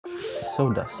so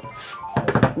dusty.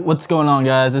 What's going on,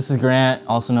 guys? This is Grant,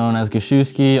 also known as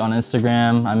Gashewski on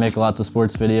Instagram. I make lots of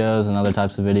sports videos and other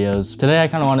types of videos. Today I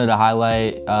kind of wanted to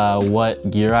highlight what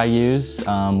gear I use,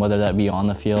 whether that be on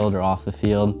the field or off the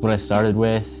field, what I started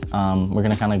with. We're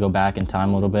gonna kind of go back in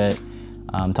time a little bit,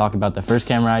 talk about the first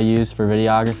camera I used for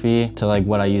videography to like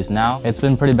what I use now. It's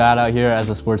been pretty bad out here as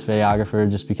a sports videographer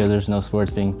just because there's no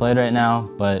sports being played right now,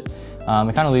 but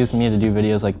it kind of leaves me to do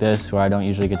videos like this where I don't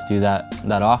usually get to do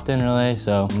that often really.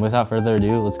 So without further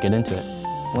ado, let's get into it.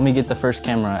 Let me get the first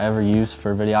camera I ever used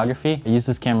for videography. I used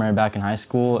this camera back in high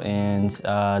school, and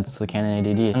it's the Canon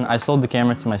 8D. And I sold the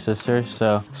camera to my sister,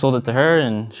 so sold it to her,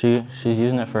 and she's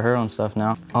using it for her own stuff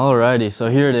now. Alrighty, so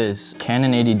here it is,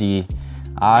 Canon 8D.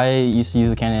 I used to use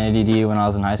the Canon 8D when I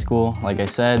was in high school, like I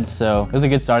said, so it was a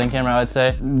good starting camera, I would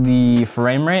say. The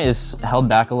frame rate is held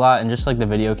back a lot, and just like the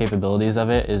video capabilities of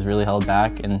it is really held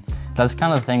back, and that's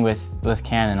kind of the thing with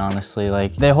Canon, honestly.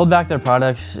 Like, they hold back their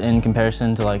products in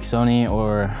comparison to like Sony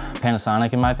or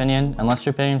Panasonic, in my opinion, unless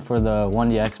you're paying for the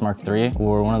 1DX Mark III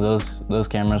or one of those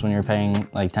cameras when you're paying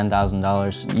like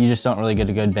 $10,000. You just don't really get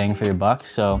a good bang for your buck.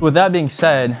 So with that being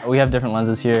said, we have different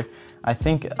lenses here. I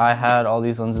think I had all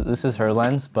these lenses. This is her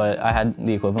lens, but I had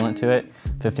the equivalent to it,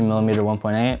 50mm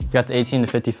 1.8. Got the 18 to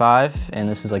 55, and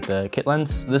this is like the kit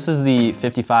lens. This is the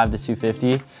 55 to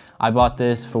 250. I bought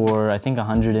this for, I think,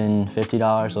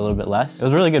 $150, a little bit less. It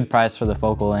was a really good price for the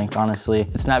focal length, honestly.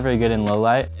 It's not very good in low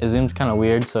light. It zooms kind of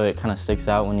weird, so it kind of sticks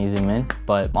out when you zoom in.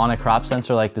 But on a crop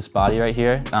sensor like this body right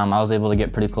here, I was able to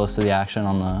get pretty close to the action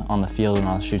on the field when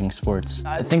I was shooting sports.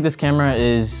 I think this camera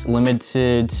is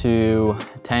limited to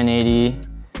 1080,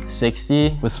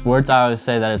 60. With sports, I always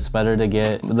say that it's better to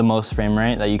get the most frame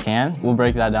rate that you can. We'll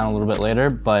break that down a little bit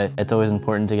later, but it's always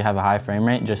important to have a high frame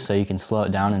rate just so you can slow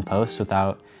it down in post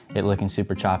without it looking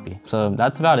super choppy. So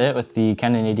that's about it with the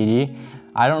Canon 8D.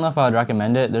 I don't know if I would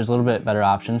recommend it. There's a little bit better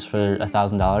options for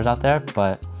 $1,000 out there,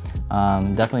 but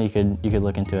definitely you could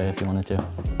look into it if you wanted to.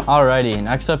 Alrighty,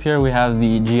 next up here we have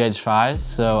the GH5.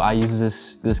 So I used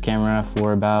this camera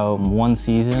for about 1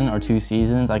 season or 2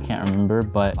 seasons, I can't remember,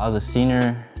 but I was a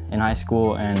senior in high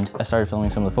school and I started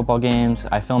filming some of the football games.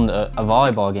 I filmed a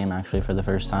volleyball game actually for the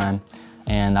first time,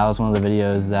 and that was one of the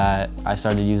videos that I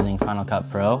started using Final Cut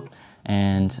Pro,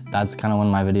 and that's kind of when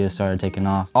my videos started taking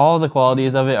off. All the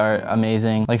qualities of it are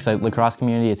amazing. Like I said, lacrosse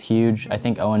community is huge. I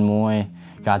think Owen Moy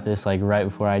got this like right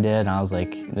before I did, and I was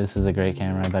like, this is a great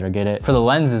camera, I better get it. For the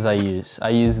lenses I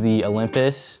use the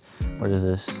Olympus, what is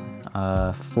this?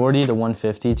 40 to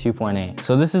 150 2.8.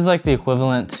 So this is like the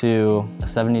equivalent to a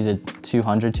 70 to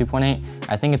 200 2.8.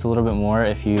 I think it's a little bit more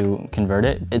if you convert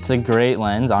it. It's a great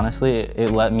lens, honestly. It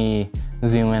let me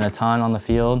zoom in a ton on the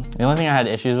field. The only thing I had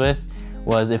issues with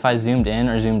was if I zoomed in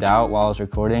or zoomed out while I was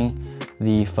recording,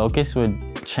 the focus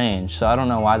would change. So I don't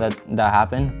know why that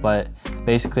happened, but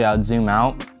basically I would zoom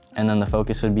out and then the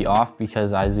focus would be off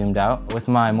because I zoomed out. With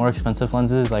my more expensive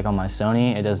lenses, like on my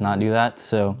Sony, it does not do that.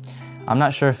 So I'm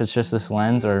not sure if it's just this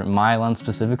lens or my lens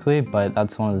specifically, but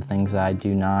that's one of the things that I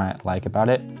do not like about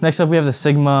it. Next up, we have the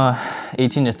Sigma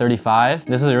 18 to 35.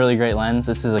 This is a really great lens.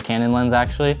 This is a Canon lens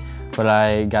actually, but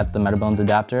I got the Metabones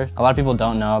adapter. A lot of people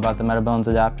don't know about the Metabones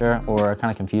adapter or are kind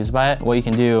of confused by it. What you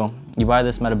can do, you buy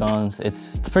this Metabones,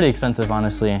 it's pretty expensive,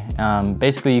 honestly.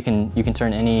 Basically, you can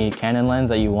turn any Canon lens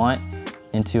that you want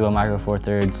into a Micro Four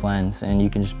Thirds lens, and you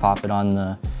can just pop it on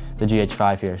the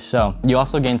GH5 here. So you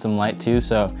also gain some light too.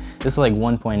 So this is like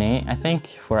 1.8, I think,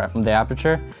 for the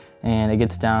aperture, and it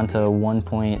gets down to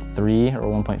 1.3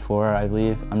 or 1.4, I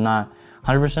believe. I'm not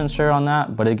 100% sure on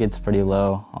that, but it gets pretty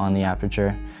low on the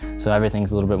aperture. So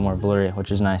everything's a little bit more blurry,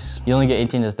 which is nice. You only get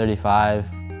 18 to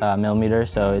 35 millimeters,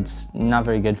 so it's not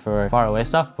very good for far away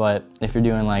stuff, but if you're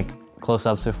doing like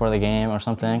close-ups before the game or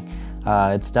something,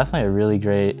 it's definitely a really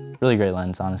great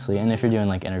lens, honestly. And if you're doing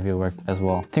like interview work as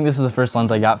well. I think this is the first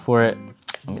lens I got for it.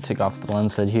 Let me take off the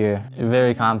lens hood here. A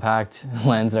very compact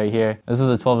lens right here. This is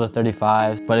a 12 to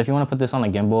 35, but if you want to put this on a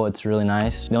gimbal, it's really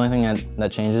nice. The only thing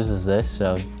that changes is this,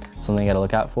 so something you gotta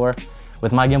look out for.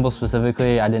 With my gimbal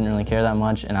specifically, I didn't really care that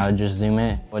much, and I would just zoom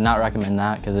it. Would not recommend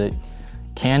that because it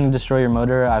can destroy your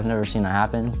motor. I've never seen that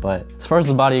happen, but as far as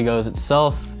the body goes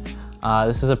itself,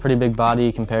 this is a pretty big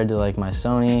body compared to like my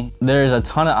Sony. There's a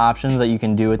ton of options that you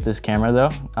can do with this camera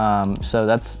though. So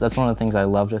that's one of the things I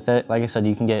loved with it. Like I said,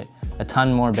 you can get a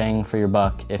ton more bang for your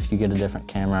buck if you get a different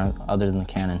camera other than the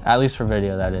Canon. At least for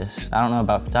video, that is. I don't know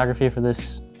about photography for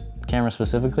this camera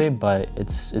specifically, but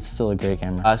it's still a great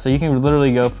camera. So you can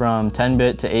literally go from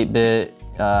 10-bit to 8-bit.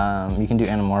 You can do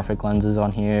anamorphic lenses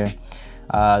on here.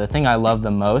 The thing I love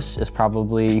the most is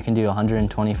probably you can do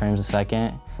 120 frames a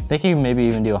second I think you can maybe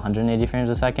even do 180 frames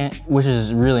a second, which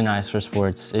is really nice for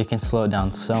sports. It can slow it down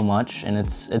so much, and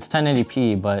it's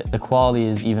 1080p, but the quality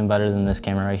is even better than this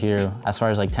camera right here. As far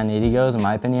as like 1080 goes, in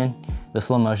my opinion, the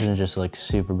slow motion is just like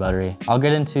super buttery. I'll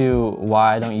get into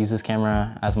why I don't use this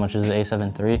camera as much as the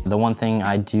A7 III. The one thing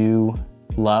I do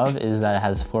love is that it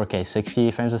has 4K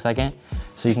 60 frames a second,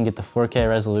 so you can get the 4K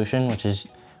resolution, which is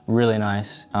really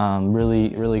nice,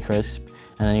 really crisp,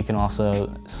 and then you can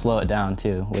also slow it down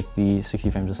too with the 60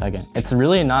 frames a second. It's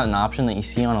really not an option that you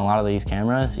see on a lot of these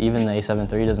cameras. Even the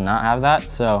A7 III does not have that.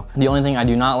 So the only thing I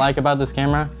do not like about this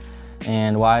camera,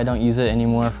 and why I don't use it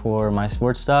anymore for my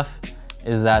sports stuff,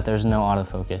 is that there's no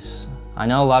autofocus. I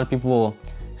know a lot of people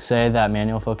say that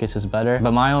manual focus is better,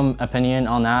 but my own opinion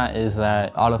on that is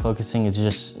that autofocusing is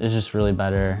just really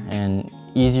better and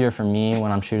easier for me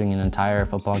when I'm shooting an entire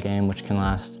football game, which can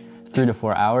last 3 to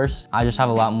 4 hours. I just have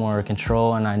a lot more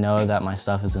control, and I know that my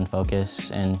stuff is in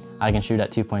focus, and I can shoot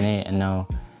at 2.8 and know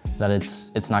that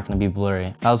it's not gonna be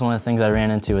blurry. That was one of the things I ran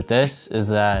into with this, is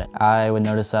that I would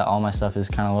notice that all my stuff is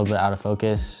kind of a little bit out of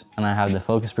focus, and I have the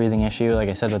focus breathing issue, like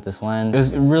I said, with this lens. It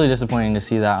was really disappointing to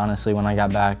see that, honestly, when I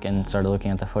got back and started looking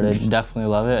at the footage.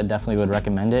 Definitely love it. I definitely would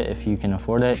recommend it if you can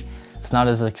afford it. It's not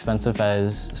as expensive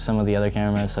as some of the other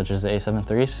cameras, such as the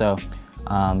A7 III, so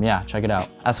yeah, check it out.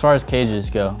 As far as cages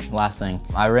go, last thing,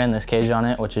 I ran this cage on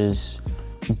it, which is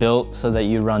built so that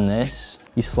you run this.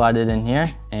 You slide it in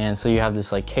here, and so you have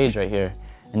this like cage right here,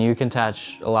 and you can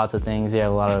attach lots of things. You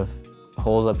have a lot of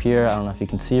holes up here. I don't know if you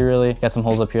can see really. You got some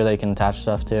holes up here that you can attach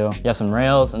stuff to. You have some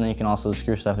rails, and then you can also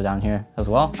screw stuff down here as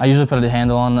well. I usually put a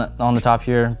handle on the top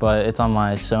here, but it's on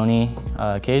my Sony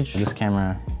cage. This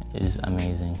camera is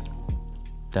amazing.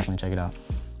 Definitely check it out.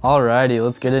 Alrighty,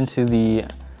 let's get into the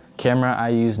camera I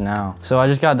use now. So I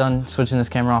just got done switching this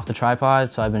camera off the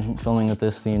tripod, so I've been filming with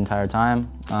this the entire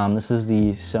time. This is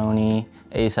the Sony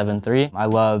A7 III. I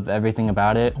love everything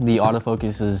about it. The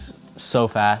autofocus is so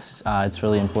fast. It's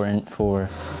really important for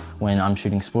when I'm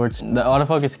shooting sports. The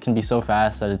autofocus can be so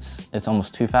fast that it's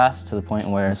almost too fast, to the point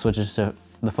where it switches to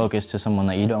the focus to someone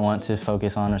that you don't want to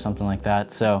focus on or something like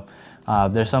that. So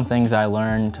there's some things I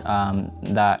learned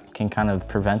that can kind of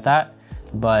prevent that.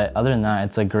 But other than that,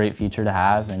 it's a great feature to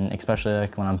have, and especially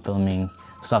like when I'm filming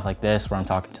stuff like this where I'm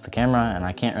talking to the camera and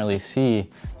I can't really see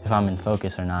if I'm in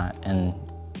focus or not, and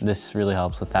this really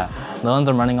helps with that. The lens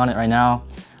I'm running on it right now,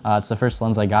 it's the first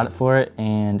lens I got it for it,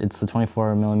 and it's the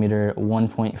 24mm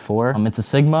 1.4. It's a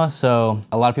Sigma, so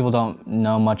a lot of people don't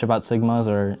know much about Sigmas,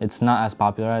 or it's not as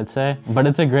popular, I'd say, but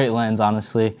it's a great lens,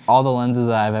 honestly. All the lenses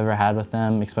that I've ever had with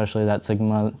them, especially that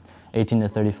Sigma 18 to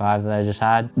 35 that I just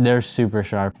had, they're super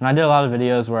sharp. And I did a lot of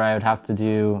videos where I would have to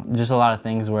do just a lot of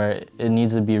things where it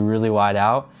needs to be really wide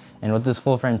out. And with this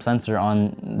full frame sensor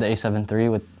on the A7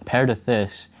 III, paired with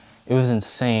this, it was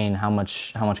insane how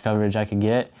much coverage I could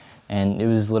get. And it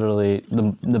was literally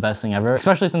the best thing ever,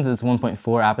 especially since it's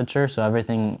 1.4 aperture, so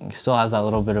everything still has that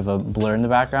little bit of a blur in the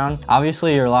background.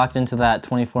 Obviously, you're locked into that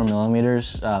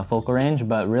 24mm focal range,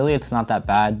 but really it's not that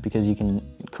bad because you can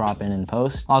crop in and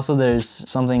post. Also, there's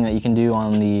something that you can do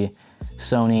on the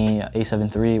Sony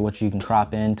A7 III, which you can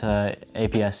crop into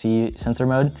APS-C sensor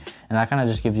mode, and that kind of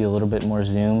just gives you a little bit more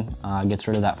zoom, gets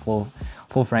rid of that full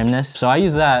frameness. So I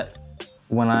use that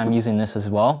when I'm using this as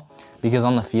well, because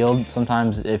on the field,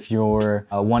 sometimes if you're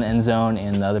one end zone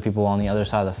and the other people on the other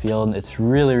side of the field, it's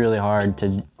really hard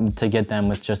to get them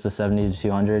with just a 70 to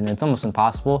 200, and it's almost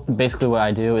impossible. Basically what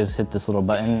I do is hit this little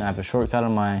button. I have a shortcut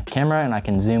on my camera, and I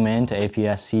can zoom in to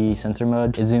APS-C sensor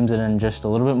mode. It zooms it in just a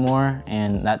little bit more,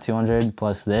 and that 200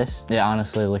 plus this, it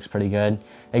honestly looks pretty good.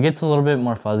 It gets a little bit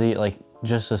more fuzzy, like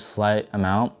just a slight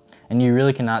amount, and you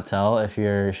really cannot tell if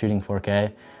you're shooting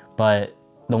 4K, but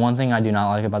the one thing I do not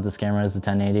like about this camera is the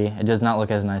 1080. It does not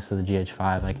look as nice as the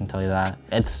GH5, I can tell you that.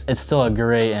 It's still a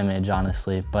great image,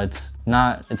 honestly, but it's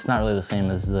not really the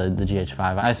same as the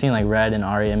GH5. I've seen like Red and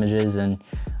Ari images, and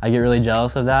I get really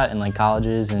jealous of that, and like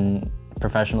colleges and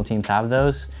professional teams have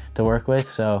those to work with.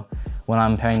 So when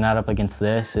I'm pairing that up against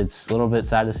this, it's a little bit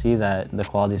sad to see that the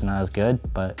quality's not as good,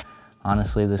 but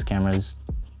honestly, this camera is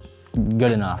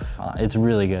good enough. It's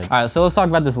really good. All right, so let's talk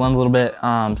about this lens a little bit.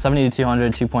 70 to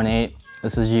 200, 2.8.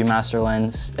 This is G-Master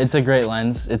lens. It's a great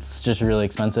lens. It's just really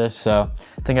expensive. So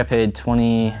I think I paid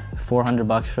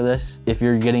 $2,400 for this. If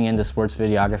you're getting into sports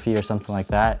videography or something like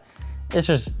that, it's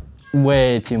just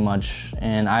way too much.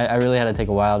 And I really had to take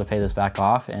a while to pay this back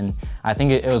off. And I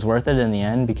think it was worth it in the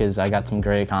end because I got some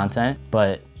great content,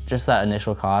 but just that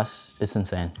initial cost, it's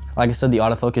insane. Like I said, the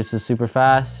autofocus is super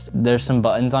fast. There's some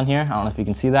buttons on here. I don't know if you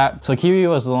can see that. So Kiwi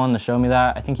was the one to show me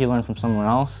that. I think he learned from someone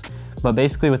else. But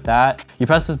basically with that, you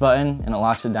press this button and it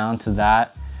locks it down to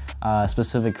that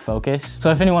specific focus.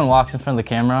 So if anyone walks in front of the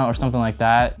camera or something like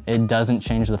that, it doesn't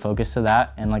change the focus to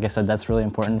that. And like I said, that's really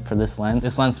important for this lens.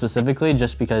 This lens specifically,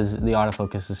 just because the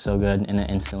autofocus is so good and it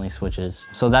instantly switches.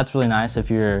 So that's really nice if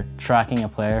you're tracking a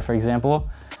player, for example.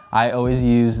 I always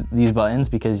use these buttons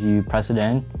because you press it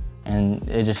in and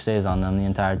it just stays on them the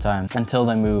entire time until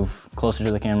they move closer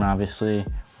to the camera, obviously,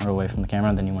 or away from the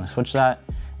camera. Then you want to switch that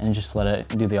and just let it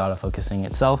do the autofocusing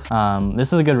itself.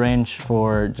 This is a good range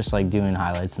for just like doing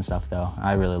highlights and stuff though.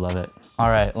 I really love it. All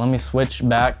right, let me switch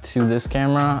back to this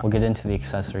camera. We'll get into the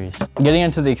accessories. Getting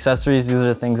into the accessories, these are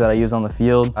the things that I use on the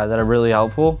field that are really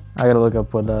helpful. I gotta look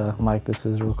up what mic this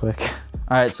is real quick.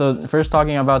 All right, so first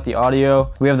talking about the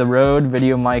audio, we have the Rode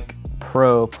Video Mic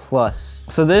Pro Plus.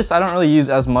 So this I don't really use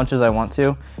as much as I want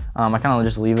to. I kind of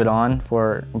just leave it on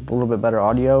for a little bit better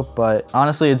audio, but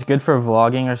honestly it's good for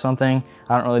vlogging or something.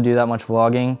 I don't really do that much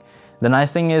vlogging. The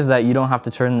nice thing is that you don't have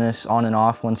to turn this on and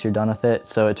off once you're done with it.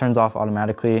 So it turns off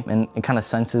automatically and it kind of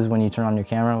senses when you turn on your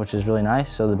camera, which is really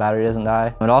nice. So the battery doesn't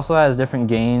die. It also has different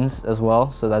gains as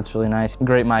well. So that's really nice.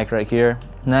 Great mic right here.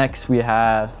 Next we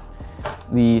have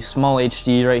the small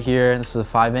HD right here. This is a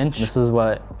 5-inch. This is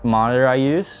what monitor I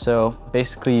use. So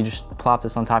basically you just plop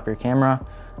this on top of your camera.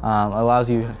 Allows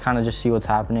you to kind of just see what's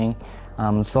happening.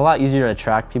 It's a lot easier to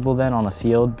track people then on the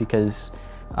field because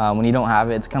when you don't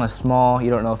have it, it's kind of small. You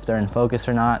don't know if they're in focus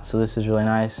or not. So this is really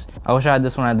nice. I wish I had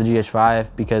this one at the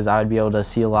GH5 because I would be able to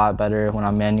see a lot better when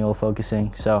I'm manual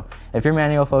focusing. So if you're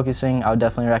manual focusing, I would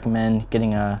definitely recommend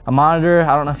getting a monitor.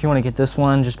 I don't know if you want to get this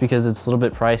one just because it's a little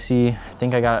bit pricey. I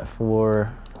think I got it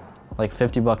for like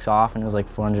 50 bucks off and it was like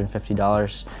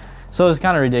 $450. So it's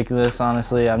kind of ridiculous,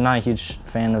 honestly. I'm not a huge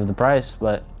fan of the price,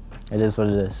 but it is what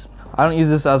it is. I don't use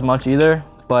this as much either,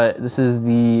 but this is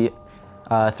the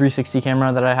 360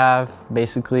 camera that I have.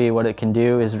 Basically what it can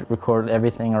do is record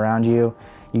everything around you.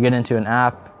 You get into an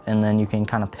app and then you can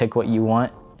kind of pick what you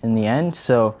want in the end.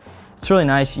 So it's really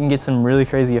nice. You can get some really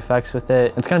crazy effects with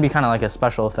it. It's gonna be kind of like a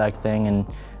special effect thing and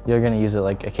you're gonna use it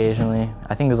like occasionally.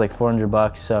 I think it was like 400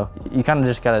 bucks. So you kind of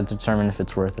just gotta determine if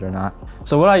it's worth it or not.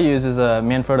 So what I use is a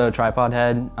Manfrotto tripod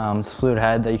head. It's a fluid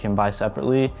head that you can buy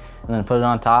separately and then put it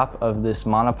on top of this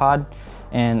monopod.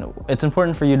 And it's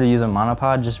important for you to use a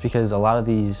monopod just because a lot of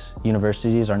these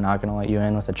universities are not gonna let you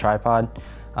in with a tripod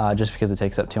just because it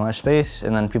takes up too much space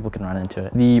and then people can run into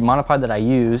it. The monopod that I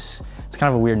use, it's kind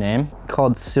of a weird name,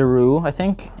 called Ciru, I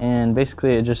think. And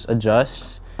basically it just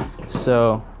adjusts.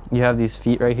 So you have these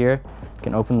feet right here. You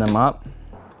can open them up.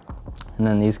 And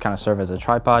then these kind of serve as a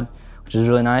tripod, which is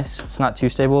really nice. It's not too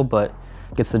stable, but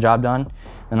gets the job done.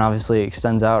 And obviously it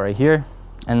extends out right here.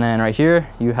 And then right here,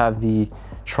 you have the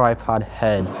tripod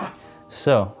head.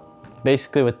 So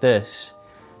basically with this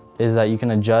is that you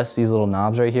can adjust these little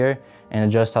knobs right here and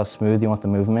adjust how smooth you want the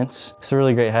movements. It's a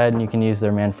really great head and you can use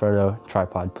their Manfrotto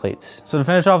tripod plates. So to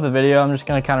finish off the video, I'm just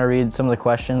gonna kind of read some of the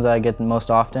questions that I get the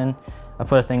most often. I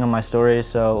put a thing on my story,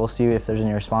 so we'll see if there's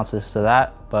any responses to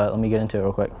that, but let me get into it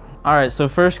real quick. All right, so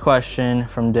first question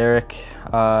from Derek.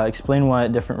 Explain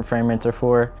what different frame rates are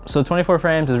for. So 24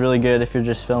 frames is really good if you're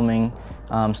just filming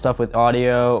stuff with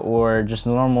audio or just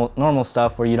normal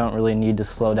stuff where you don't really need to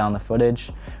slow down the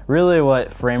footage. Really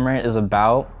what frame rate is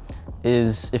about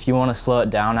is if you want to slow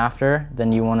it down after,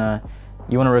 then you want to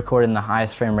record in the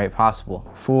highest frame rate possible.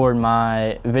 For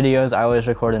my videos, I always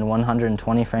record in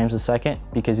 120 frames a second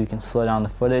because you can slow down the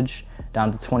footage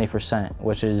down to 20%,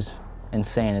 which is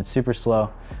insane. It's super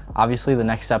slow. Obviously the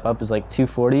next step up is like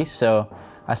 240, so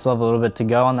I still have a little bit to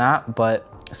go on that, but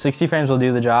 60 frames will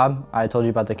do the job. I told you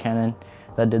about the Canon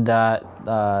that did that.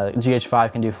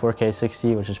 GH5 can do 4K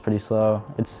 60, which is pretty slow.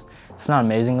 It's not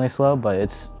amazingly slow, but it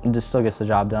just still gets the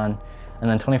job done. And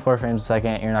then 24 frames a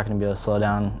second, you're not gonna be able to slow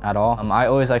down at all. I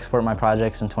always export my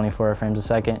projects in 24 frames a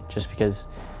second just because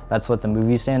that's what the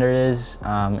movie standard is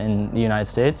in the United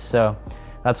States. So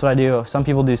that's what I do. Some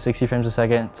people do 60 frames a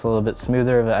second. It's a little bit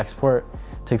smoother of an export.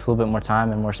 It takes a little bit more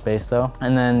time and more space though.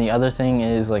 And then the other thing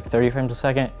is like 30 frames a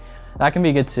second. That can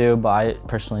be good too, but I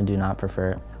personally do not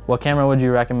prefer it. What camera would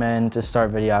you recommend to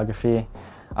start videography?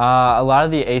 A lot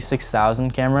of the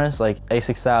A6000 cameras, like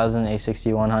A6000,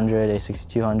 A6100,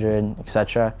 A6200,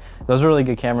 etc. Those are really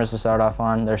good cameras to start off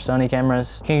on. They're Sony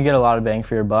cameras. You can get a lot of bang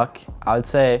for your buck. I would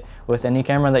say with any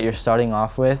camera that you're starting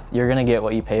off with, you're gonna get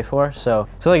what you pay for. So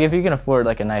like if you can afford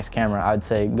like a nice camera, I would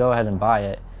say go ahead and buy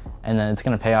it. And then it's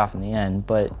gonna pay off in the end.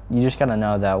 But you just gotta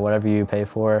know that whatever you pay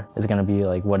for is gonna be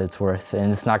like what it's worth.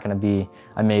 And it's not gonna be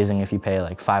amazing if you pay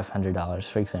like $500,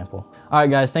 for example. All right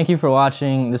guys, thank you for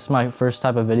watching. This is my first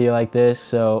type of video like this,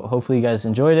 so hopefully you guys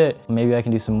enjoyed it. Maybe I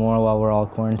can do some more while we're all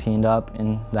quarantined up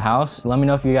in the house. Let me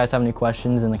know if you guys have any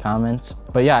questions in the comments.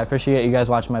 But yeah, I appreciate you guys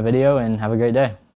watching my video and have a great day.